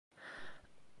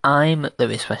I'm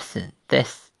Lewis Weston.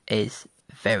 This is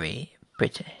Very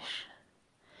British.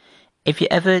 If you're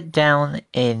ever down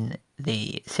in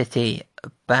the city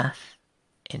of Bath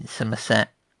in Somerset,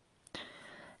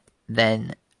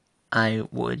 then I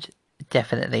would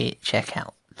definitely check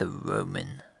out the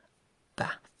Roman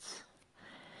Baths.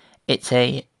 It's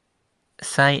a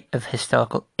site of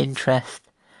historical interest.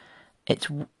 It's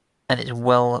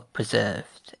well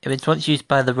preserved. It was once used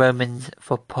by the Romans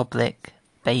for public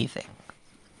bathing.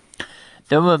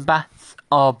 The Roman baths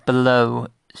are below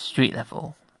street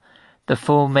level. The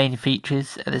four main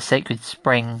features are the sacred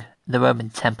spring, the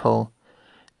Roman temple,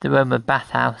 the Roman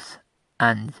bathhouse,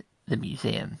 and the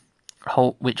museum,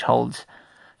 which holds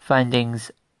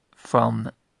findings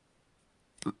from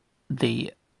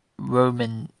the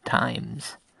Roman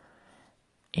times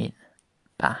in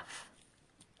Bath.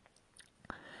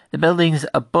 The buildings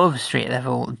above street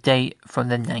level date from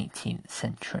the 19th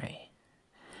century.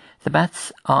 The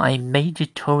baths are a major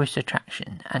tourist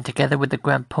attraction, and together with the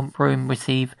Grand Pump Room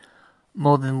receive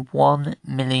more than 1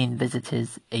 million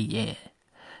visitors a year.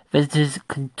 Visitors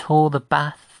can tour the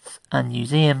baths and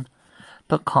museum,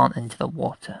 but can't enter the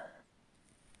water.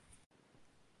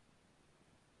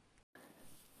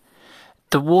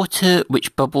 The water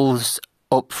which bubbles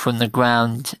up from the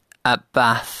ground at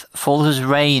Bath falls as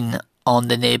rain on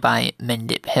the nearby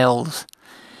Mendip Hills.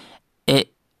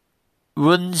 It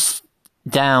runs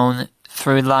down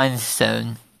through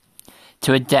limestone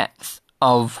to a depth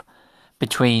of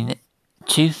between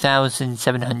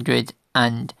 2,700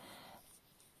 and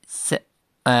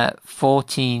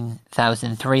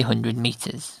 14,300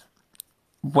 metres,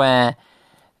 where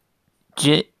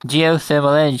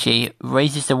geothermal energy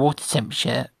raises the water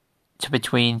temperature to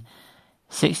between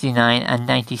 69 and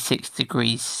 96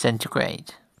 degrees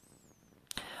centigrade.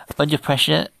 Under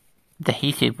pressure, the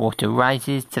heated water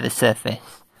rises to the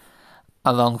surface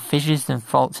along fissures and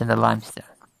faults in the limestone.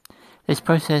 This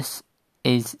process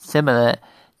is similar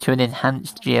to an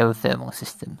enhanced geothermal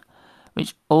system,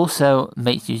 which also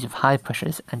makes use of high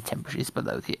pressures and temperatures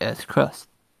below the Earth's crust.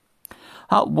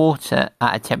 Hot water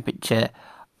at a temperature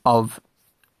of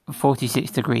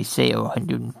 46 degrees C or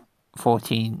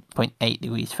 114.8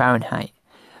 degrees Fahrenheit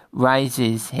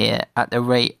rises here at the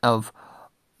rate of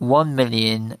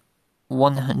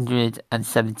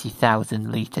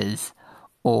 1,170,000 litres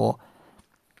or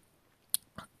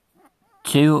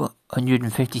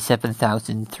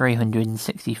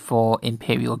 257,364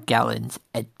 imperial gallons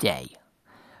a day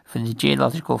from the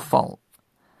geological fault.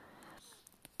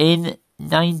 In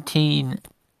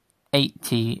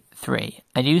 1983,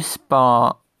 a new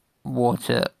spa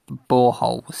water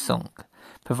borehole was sunk,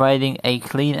 providing a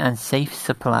clean and safe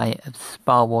supply of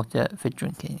spa water for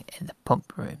drinking in the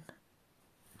pump room.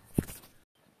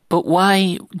 But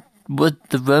why would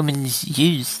the Romans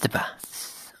use the baths?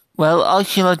 Well,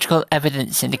 archaeological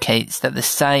evidence indicates that the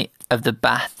site of the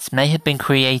baths may have been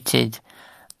created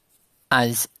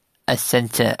as a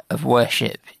centre of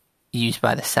worship used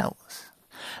by the Celts.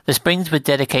 The springs were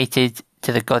dedicated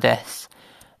to the goddess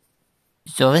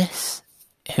Zulis,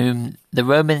 whom the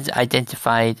Romans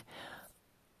identified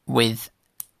with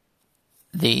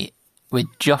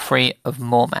Geoffrey of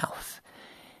Monmouth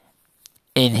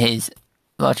in his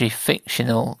largely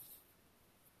fictional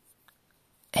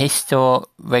Histor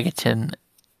Regatum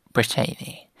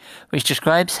Britanniae, which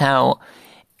describes how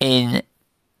in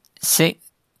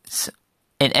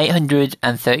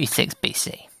 836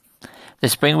 BC, the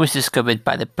spring was discovered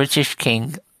by the British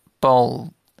king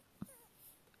Boldud,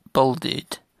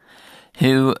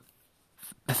 who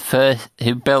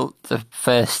built the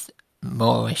first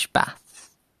Moorish baths.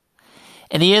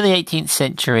 In the early 18th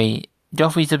century,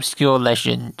 Geoffrey's obscure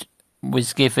legend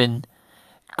was given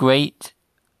great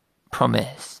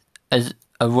promise as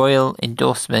a royal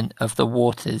endorsement of the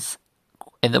water's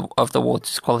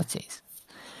qualities,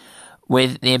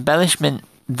 with the embellishment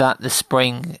that the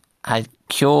spring had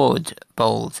cured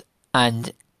Bold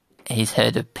and his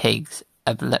herd of pigs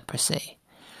of leprosy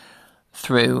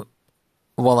through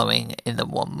wallowing in the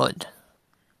warm mud.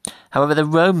 However, the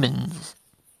Romans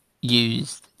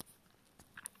used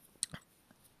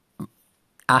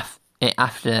it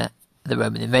after the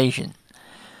Roman invasion,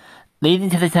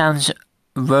 leading to the town's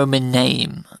Roman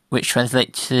name, which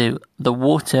translates to the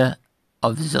water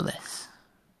of Zulis.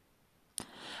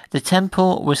 The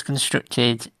temple was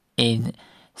constructed in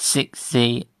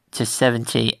 60 to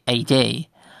 70 AD,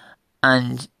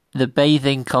 and the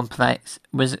bathing complex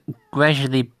was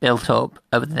gradually built up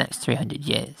over the next 300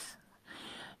 years.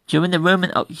 During the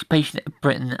Roman occupation of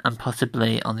Britain and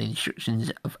possibly on the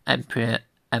instructions of Emperor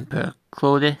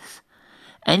Claudius,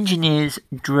 engineers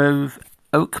drove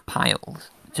oak piles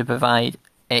to provide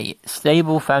a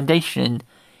stable foundation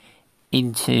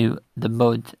into the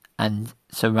mud and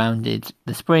surrounded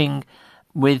the spring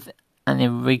with an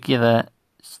irregular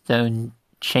stone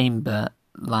chamber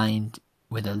lined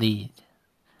with a lead.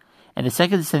 In the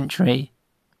 2nd century,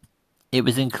 it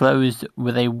was enclosed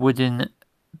with a wooden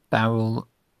barrel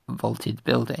vaulted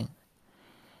building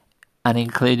and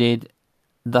included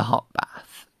the hot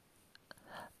bath,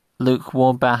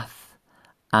 lukewarm bath,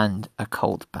 and a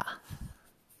cold bath.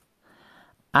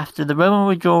 After the Roman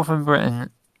withdrawal from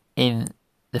Britain in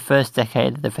the first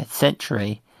decade of the 5th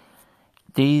century,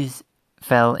 these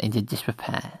fell into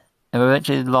disrepair and were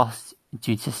eventually lost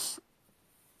due to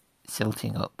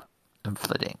silting up and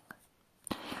flooding.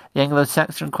 The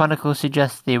Anglo-Saxon Chronicle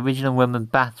suggests the original Roman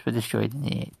baths were destroyed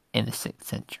in the 6th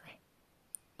century.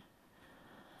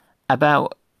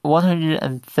 About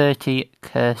 130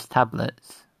 curse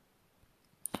tablets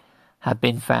have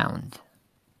been found.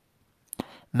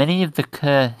 Many of the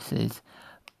curses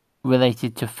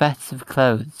related to thefts of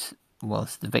clothes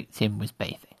whilst the victim was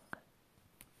bathing.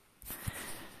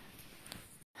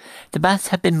 The baths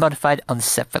have been modified on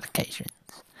several occasions,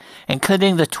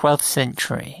 including the 12th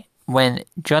century, when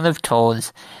John of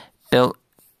Tours built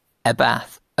a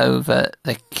bath over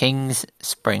the King's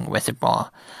Spring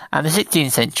Reservoir, and the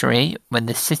 16th century, when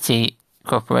the City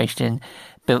Corporation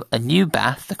built a new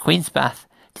bath, the Queen's Bath,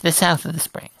 to the south of the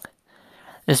spring.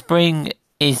 The spring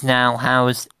is now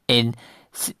housed in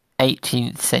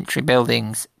 18th century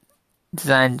buildings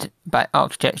designed by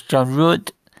architects John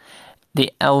Wood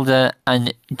the elder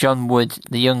and John Wood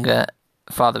the younger,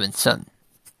 father and son.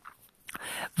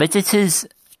 Visitors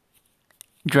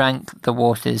drank the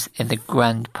waters in the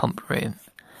Grand Pump Room,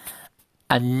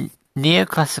 a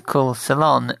neoclassical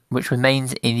salon which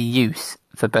remains in use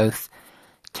for both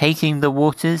taking the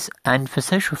waters and for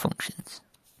social functions.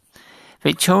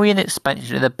 Victorian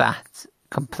expansion of the baths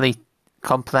complex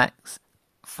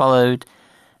followed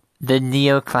the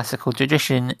neoclassical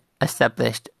tradition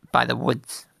established by the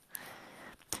Woods.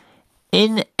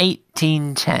 In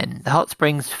 1810, the hot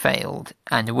springs failed,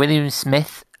 and William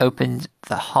Smith opened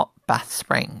the hot bath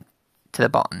spring to the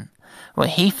bottom, where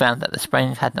he found that the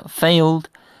spring had not failed,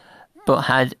 but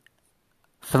had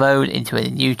flowed into a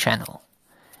new channel.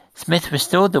 Smith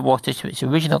restored the water to its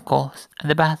original course, and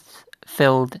the baths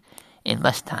filled in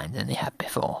less time than they had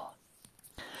before.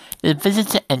 The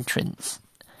visitor entrance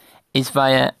is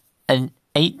via an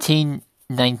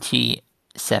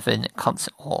 1897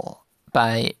 concert hall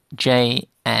by J.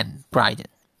 M. Bryden.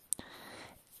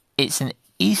 It's an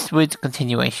eastward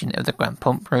continuation of the Grand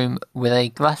Pump Room with a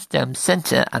glass dome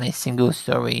centre and a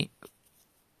single-storey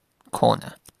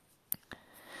corner.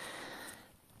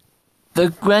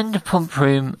 The Grand Pump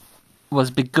Room was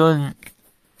begun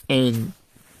in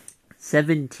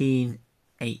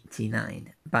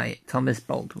 1789 by Thomas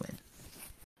Baldwin.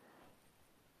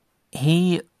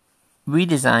 He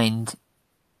redesigned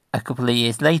a couple of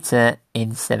years later in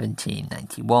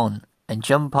 1791, and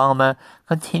John Palmer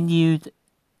continued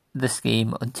the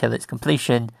scheme until its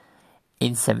completion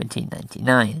in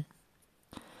 1799.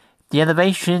 The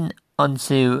elevation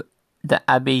onto the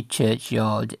Abbey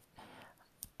churchyard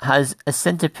has a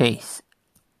centrepiece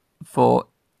for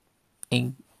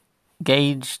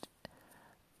engaged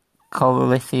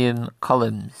collythium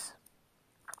columns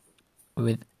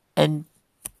with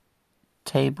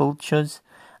entablatures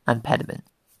and pediment.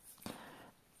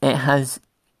 It has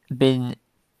been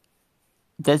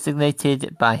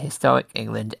designated by Historic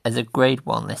England as a Grade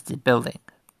 1 listed building.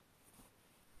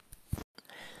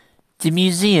 The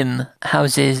museum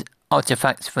houses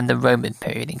artefacts from the Roman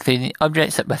period, including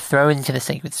objects that were thrown into the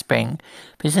sacred spring,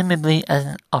 presumably as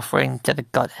an offering to the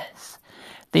goddess.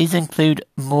 These include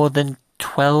more than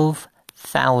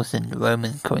 12,000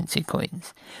 Roman currency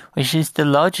coins, which is the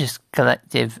largest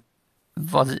collective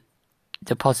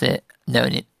deposit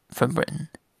known from Britain.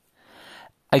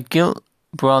 A gilt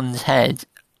bronze head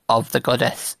of the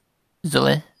goddess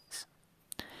Zulis,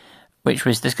 which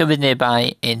was discovered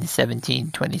nearby in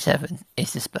 1727,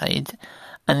 is displayed,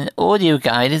 and an audio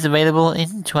guide is available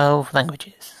in 12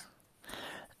 languages.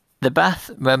 The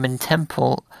Bath Roman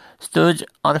Temple stood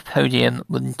on a podium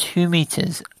more than 2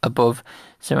 meters above,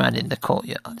 surrounding the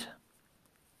courtyard,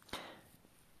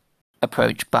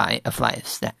 approached by a flight of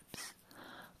steps.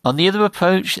 On the other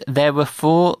approach, there were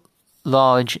 4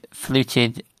 large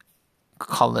fluted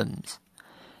columns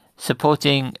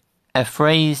supporting a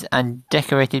frieze and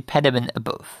decorated pediment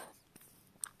above.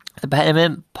 The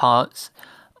pediment, parts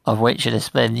of which are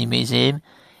displayed in the museum,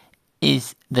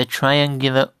 is the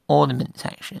triangular ornament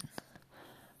section,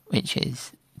 which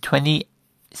is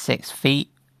 26 feet,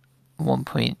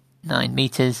 1.9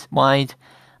 meters wide,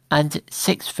 and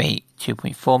 6 feet,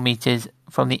 2.4 meters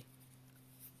from the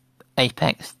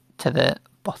apex to the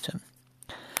bottom.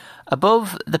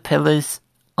 Above the pillars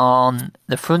on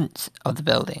the front of the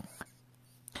building,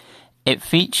 it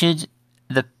featured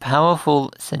the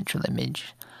powerful central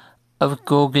image of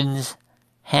Gorgon's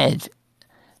head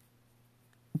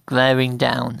glaring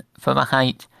down from a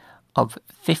height of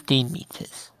 15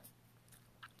 metres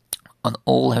on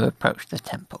all who approached the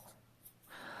temple.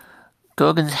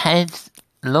 Gorgon's head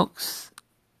looks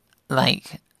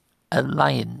like a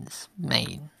lion's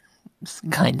mane,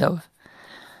 kind of.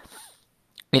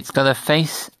 It's got a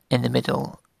face in the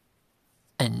middle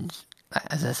and,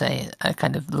 as I say, a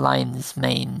kind of lion's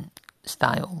mane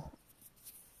style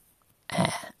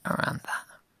hair around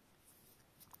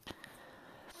that.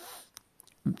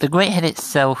 The great head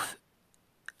itself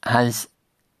has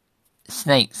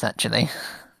snakes, actually,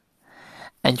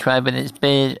 enshrined in its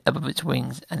beard, above its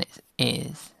wings and its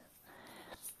ears,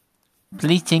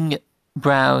 bleating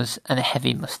brows and a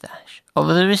heavy moustache,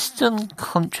 although there is still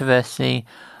controversy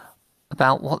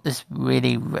about what this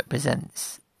really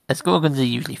represents, as Gorgons are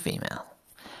usually female.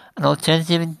 An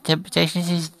alternative interpretation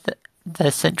is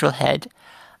the central head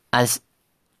as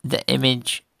the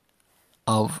image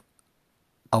of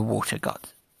a water god,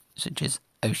 such as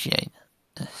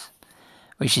Oceanus,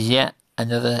 which is yet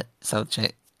another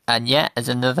Celtic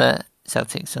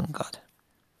sun god.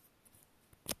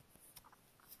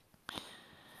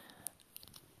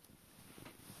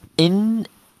 In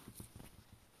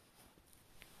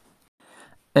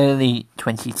early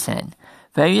 2010,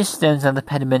 various stones on the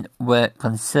pediment were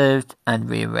conserved and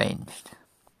rearranged.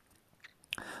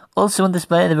 Also on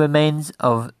display are the remains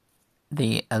of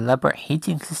the elaborate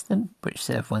heating system which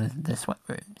served one of the sweat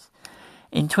rooms.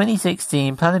 In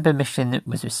 2016, planning permission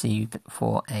was received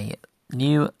for a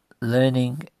new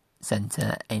learning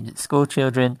centre aimed at school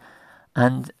children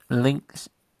and linked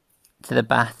to the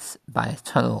baths by a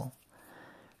tunnel.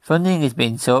 Funding is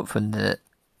being sought from the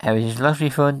Heritage Lottery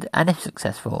Fund, and if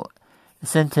successful, the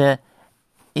centre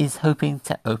is hoping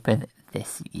to open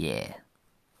this year.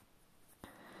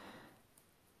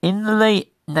 In the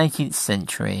late 19th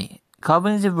century,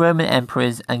 carvings of Roman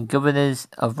emperors and governors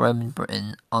of Roman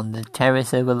Britain on the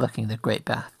terrace overlooking the Great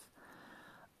Bath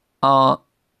are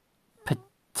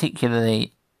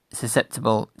particularly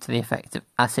susceptible to the effect of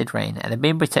acid rain and have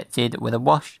been protected with a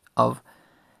wash of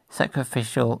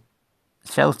sacrificial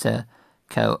shelter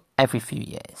coat every few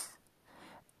years.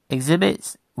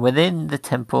 Exhibits within the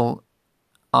temple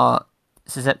are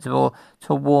susceptible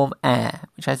to warm air,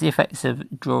 which has the effects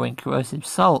of drawing corrosive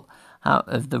salt out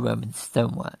of the Roman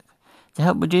stonework. To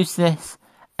help reduce this,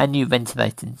 a new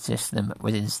ventilating system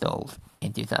was installed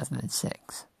in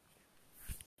 2006.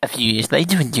 A few years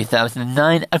later, in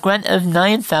 2009, a grant of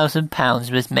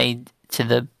 £9,000 was made to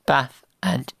the Bath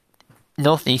and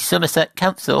North East Somerset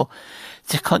Council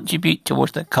to contribute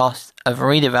towards the cost of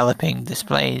redeveloping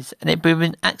displays and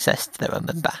improving access to the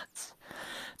Roman baths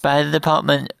by the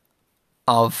Department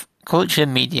of Culture,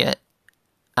 Media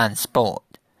and Sport,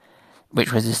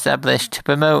 which was established to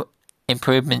promote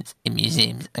improvements in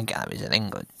museums and galleries in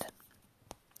England.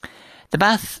 The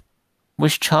Bath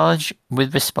was charged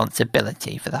with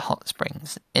responsibility for the hot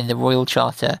springs in the Royal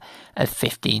Charter of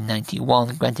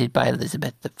 1591 granted by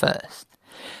Elizabeth I.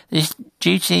 This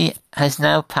duty has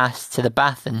now passed to the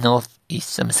Bath and North East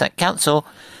Somerset Council,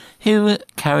 who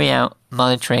carry out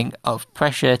monitoring of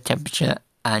pressure, temperature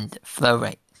and flow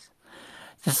rates.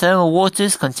 The thermal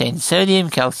waters contain sodium,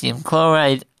 calcium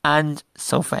chloride and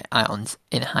sulfate ions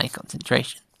in high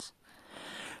concentrations.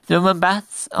 The Roman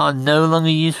baths are no longer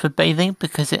used for bathing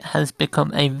because it has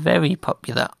become a very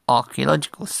popular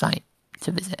archaeological site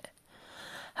to visit.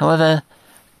 However,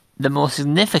 the more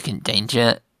significant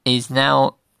danger is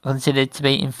now considered to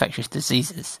be infectious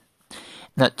diseases.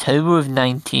 In October of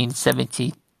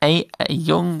 1978, a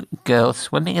young girl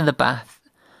swimming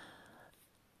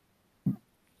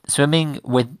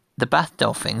with the Bath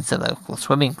Dolphins, the local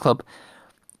swimming club,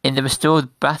 in the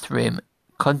restored bathroom,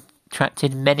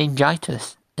 contracted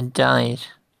meningitis and died,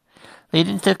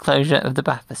 leading to the closure of the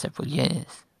bath for several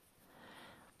years.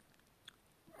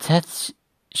 Tests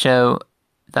show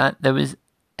that there was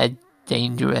a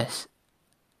dangerous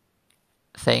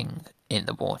thing in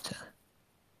the water.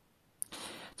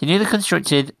 The newly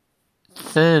constructed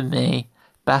Thermae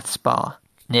Bath Spa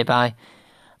nearby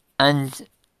and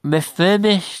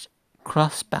refurbished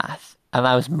Cross Bath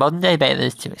allows modern-day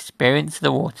bathers to experience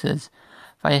the waters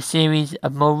via a series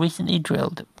of more recently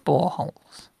drilled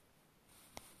boreholes.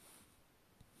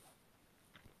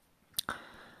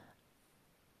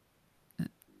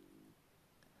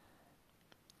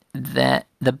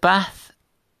 The Bath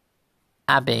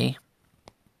Abbey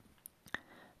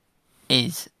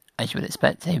is, as you would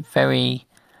expect, a very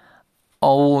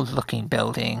old looking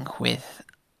building with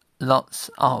lots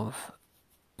of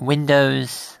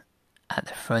windows at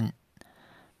the front.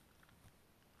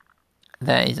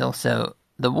 There is also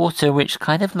the water, which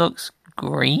kind of looks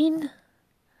green.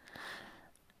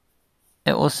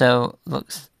 It also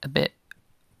looks a bit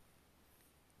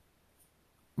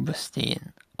rusty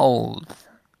and old.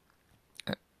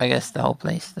 I guess the whole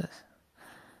place does.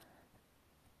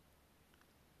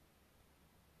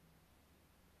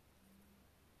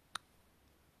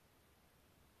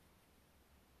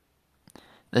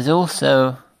 There's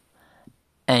also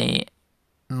a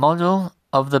model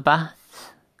of the baths,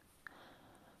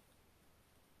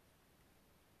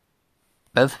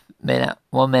 both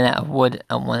one made out of wood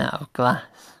and one out of glass.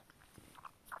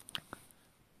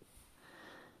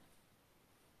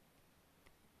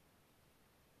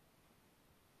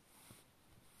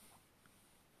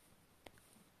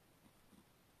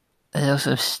 There's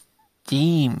also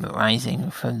steam rising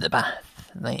from the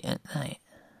bath late at night.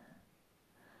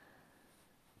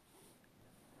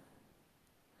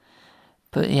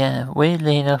 But yeah,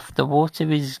 weirdly enough, the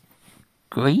water is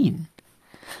green.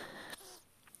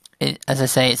 As I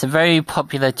say, it's a very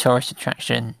popular tourist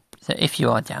attraction. So if you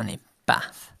are down in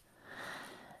Bath,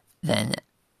 then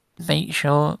make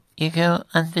sure you go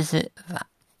and visit that.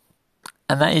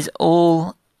 And that is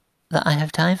all that I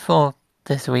have time for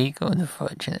this week,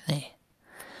 unfortunately.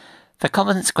 For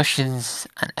comments, questions,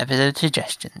 and episode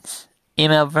suggestions,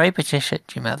 email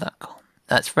verybritish@gmail.com.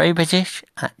 That's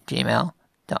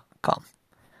verybritish@gmail.com.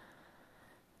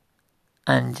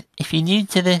 And if you're new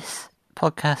to this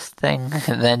podcast thing,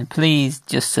 then please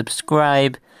just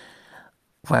subscribe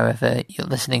wherever you're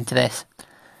listening to this.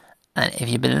 And if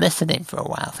you've been listening for a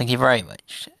while, thank you very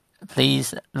much.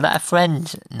 Please let a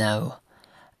friend know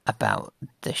about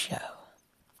the show.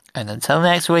 And until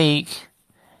next week,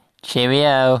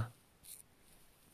 cheerio.